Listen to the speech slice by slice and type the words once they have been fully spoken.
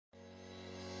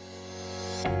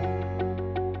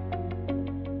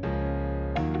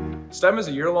STEM is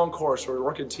a year-long course where we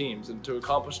work in teams and to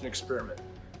accomplish an experiment.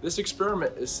 This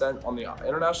experiment is sent on the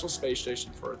International Space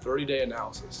Station for a 30-day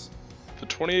analysis. The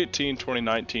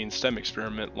 2018-2019 STEM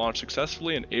experiment launched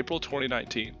successfully in April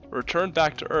 2019, returned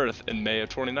back to Earth in May of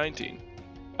 2019.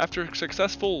 After a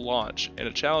successful launch and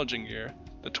a challenging year,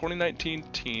 the 2019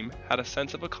 team had a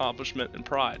sense of accomplishment and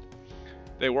pride.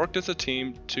 They worked as a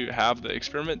team to have the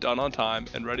experiment done on time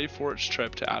and ready for its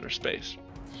trip to outer space.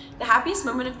 The happiest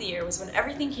moment of the year was when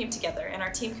everything came together and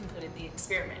our team completed the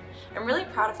experiment. I'm really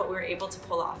proud of what we were able to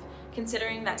pull off,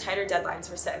 considering that tighter deadlines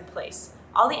were set in place.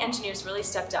 All the engineers really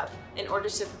stepped up in order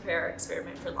to prepare our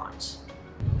experiment for launch.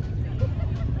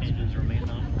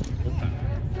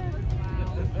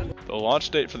 The launch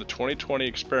date for the 2020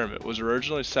 experiment was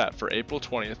originally set for April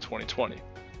 20th, 2020.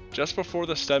 Just before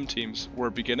the STEM teams were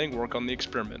beginning work on the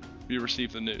experiment, we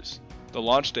received the news. The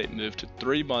launch date moved to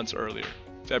 3 months earlier,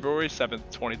 February 7th,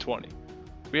 2020.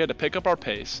 We had to pick up our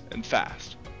pace and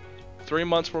fast. 3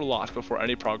 months were lost before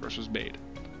any progress was made.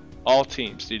 All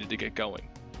teams needed to get going.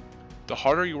 The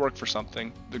harder you work for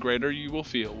something, the greater you will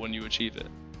feel when you achieve it.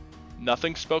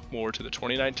 Nothing spoke more to the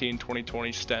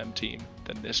 2019-2020 STEM team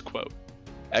than this quote.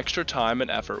 Extra time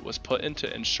and effort was put in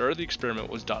to ensure the experiment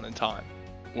was done in time.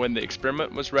 When the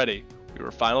experiment was ready, we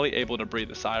were finally able to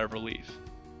breathe a sigh of relief.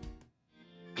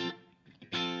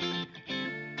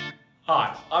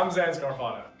 Hi, I'm Zan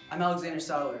Scarfano. I'm Alexander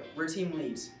Sadler. We're team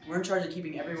leads. We're in charge of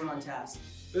keeping everyone on task.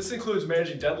 This includes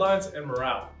managing deadlines and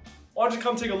morale. Why don't you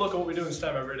come take a look at what we do in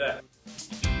STEM every day?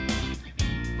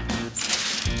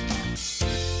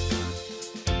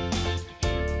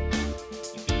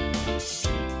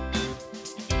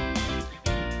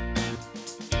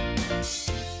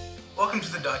 Welcome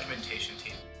to the documentation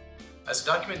team. As a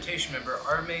documentation member,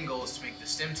 our main goal is to make the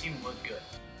STEM team look good.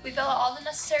 We fill out all the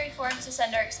necessary forms to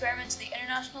send our experiment to the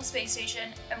International Space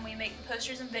Station, and we make the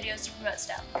posters and videos to promote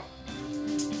STEM.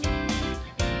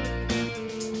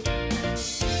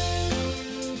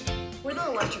 We're the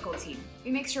electrical team.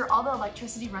 We make sure all the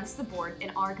electricity runs to the board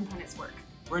and all our components work.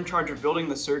 We're in charge of building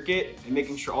the circuit and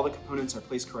making sure all the components are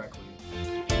placed correctly.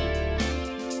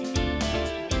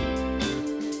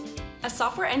 As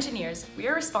software engineers, we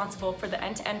are responsible for the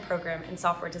end-to-end program in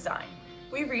software design.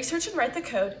 We research and write the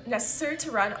code necessary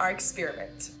to run our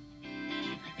experiment.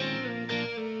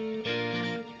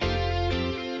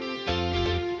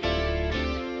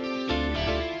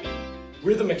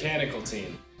 We're the mechanical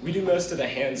team. We do most of the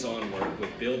hands-on work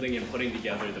with building and putting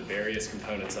together the various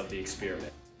components of the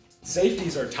experiment. Safety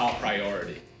is our top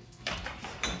priority.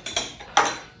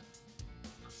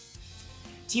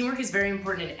 Teamwork is very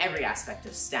important in every aspect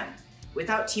of STEM.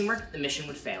 Without teamwork, the mission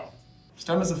would fail.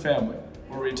 STEM is a family,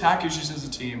 where we attack issues as a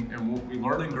team and we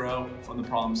learn and grow from the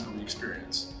problems that we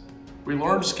experience. We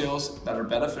learn skills that are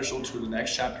beneficial to the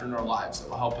next chapter in our lives that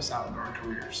will help us out in our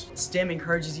careers. STEM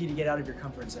encourages you to get out of your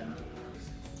comfort zone.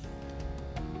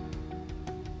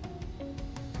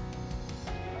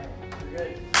 We're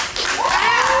good.